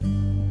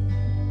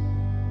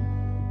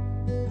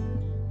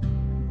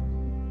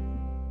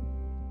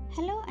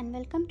Hello and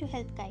welcome to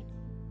Health Guide.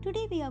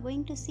 Today we are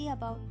going to see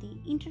about the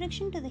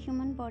introduction to the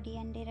human body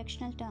and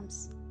directional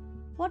terms.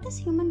 What is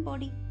human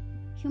body?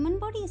 Human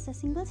body is a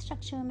single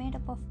structure made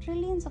up of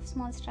trillions of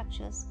small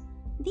structures.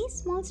 These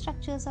small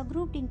structures are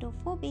grouped into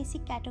four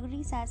basic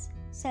categories as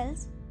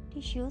cells,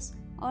 tissues,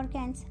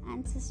 organs,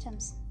 and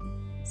systems.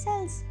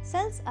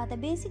 Cells are the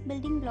basic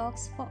building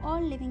blocks for all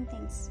living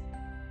things.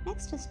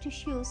 Next is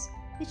tissues,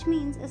 which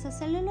means is a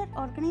cellular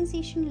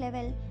organization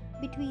level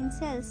between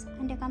cells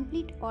and a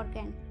complete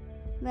organ,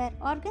 where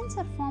organs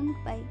are formed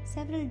by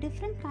several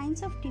different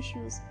kinds of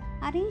tissues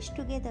arranged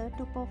together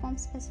to perform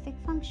specific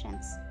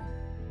functions.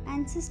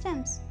 And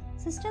systems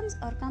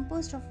are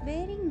composed of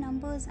varying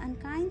numbers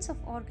and kinds of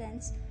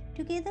organs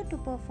together to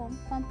perform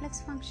complex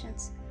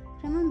functions.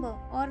 Remember,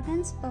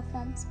 organs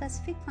perform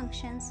specific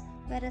functions,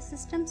 whereas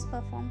systems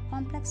perform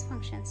complex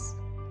functions.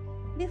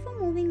 Before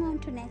moving on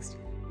to next,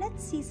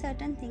 let's see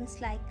certain things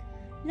like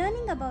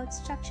learning about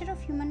structure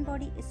of human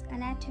body is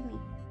anatomy.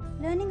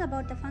 Learning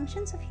about the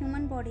functions of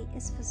human body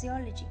is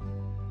physiology.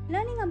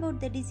 Learning about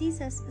the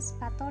diseases is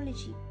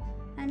pathology.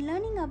 And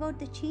learning about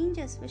the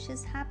changes which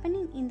is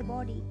happening in the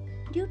body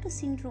due to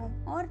syndrome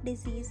or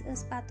disease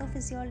is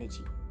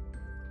pathophysiology.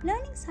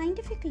 Learning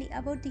scientifically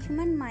about the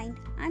human mind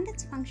and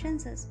its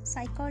functions is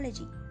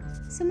psychology.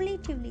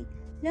 Similarly,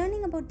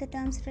 learning about the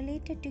terms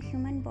related to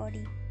human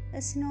body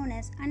is known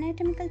as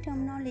anatomical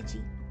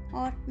terminology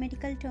or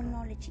medical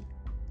terminology.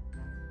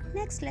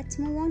 Next, let's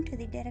move on to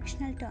the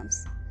directional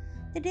terms.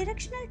 The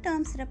directional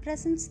terms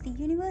represents the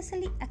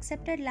universally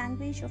accepted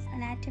language of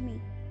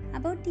anatomy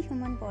about the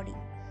human body.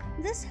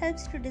 This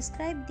helps to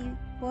describe the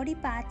body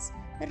parts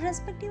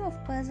irrespective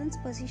of person's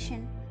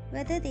position,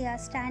 whether they are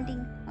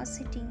standing or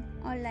sitting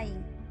or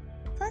lying.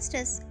 First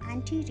is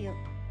anterior.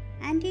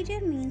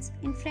 Anterior means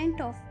in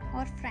front of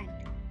or front.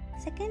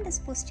 Second is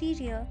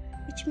posterior,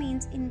 which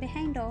means in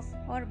behind of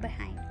or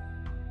behind.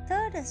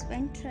 Third is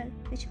ventral,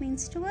 which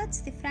means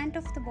towards the front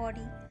of the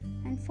body.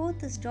 And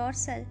fourth is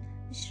dorsal,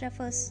 which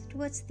refers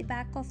towards the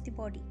back of the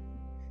body.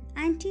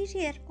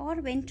 Anterior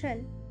or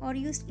ventral are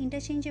used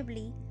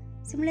interchangeably.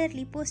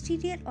 Similarly,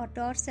 posterior or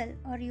dorsal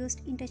are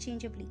used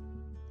interchangeably.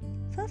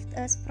 Fifth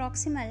is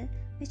proximal,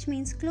 which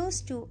means close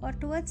to or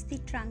towards the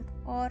trunk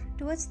or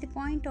towards the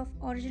point of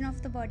origin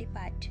of the body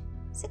part.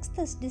 Sixth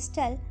is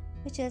distal,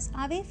 which is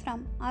away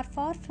from or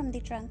far from the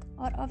trunk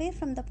or away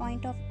from the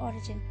point of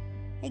origin.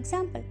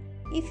 Example,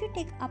 if you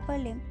take upper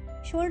limb,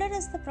 shoulder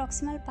is the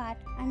proximal part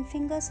and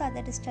fingers are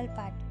the distal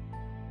part.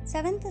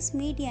 Seventh is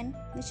median,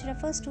 which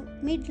refers to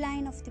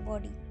midline of the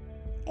body.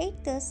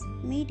 Eighth is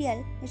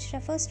medial, which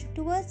refers to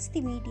towards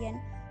the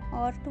median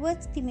or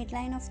towards the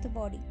midline of the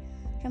body.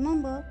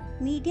 Remember,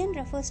 median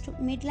refers to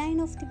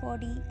midline of the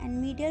body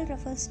and medial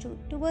refers to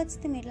towards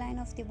the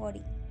midline of the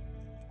body.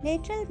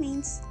 Lateral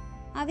means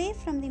away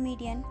from the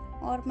median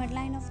or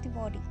midline of the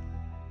body.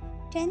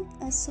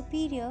 10th is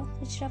superior,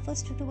 which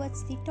refers to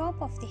towards the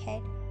top of the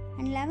head,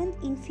 and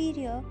 11th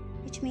inferior,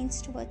 which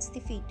means towards the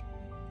feet.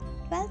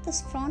 12th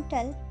is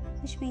frontal,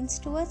 which means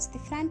towards the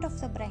front of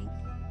the brain.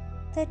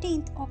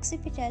 13th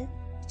occipital,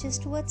 which is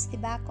towards the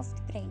back of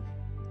the brain.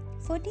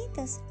 14th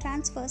is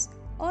transverse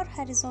or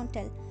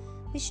horizontal,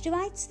 which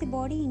divides the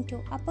body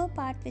into upper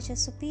part which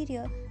is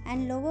superior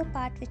and lower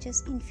part which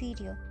is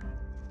inferior.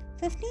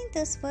 15th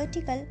is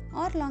vertical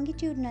or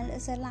longitudinal,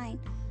 is a line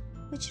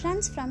which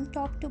runs from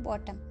top to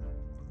bottom.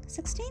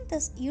 16th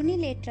is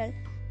unilateral,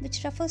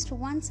 which refers to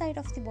one side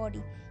of the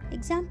body.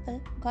 Example,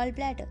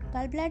 gallbladder.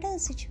 Gallbladder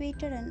is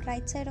situated on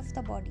right side of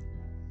the body.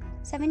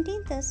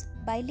 17th is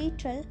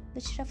bilateral,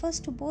 which refers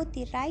to both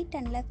the right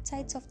and left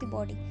sides of the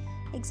body.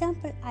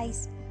 Example,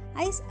 eyes.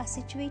 Eyes are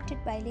situated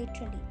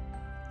bilaterally.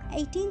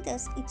 18th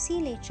is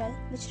ipsilateral,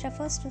 which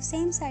refers to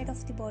same side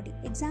of the body.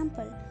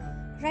 Example,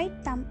 right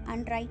thumb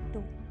and right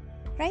toe.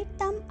 Right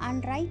thumb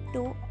and right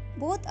toe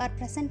both are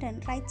present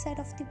on right side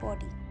of the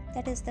body,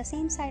 that is the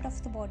same side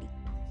of the body.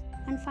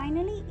 And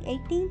finally,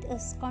 18th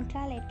is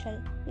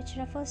contralateral, which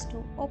refers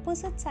to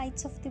opposite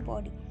sides of the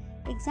body.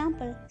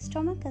 Example,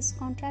 stomach is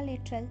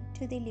contralateral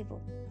to the liver.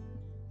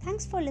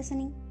 Thanks for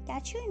listening.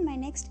 Catch you in my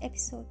next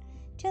episode.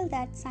 Till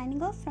that,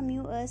 signing off from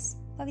you is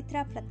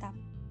Pavitra Pratap.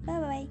 Bye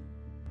bye.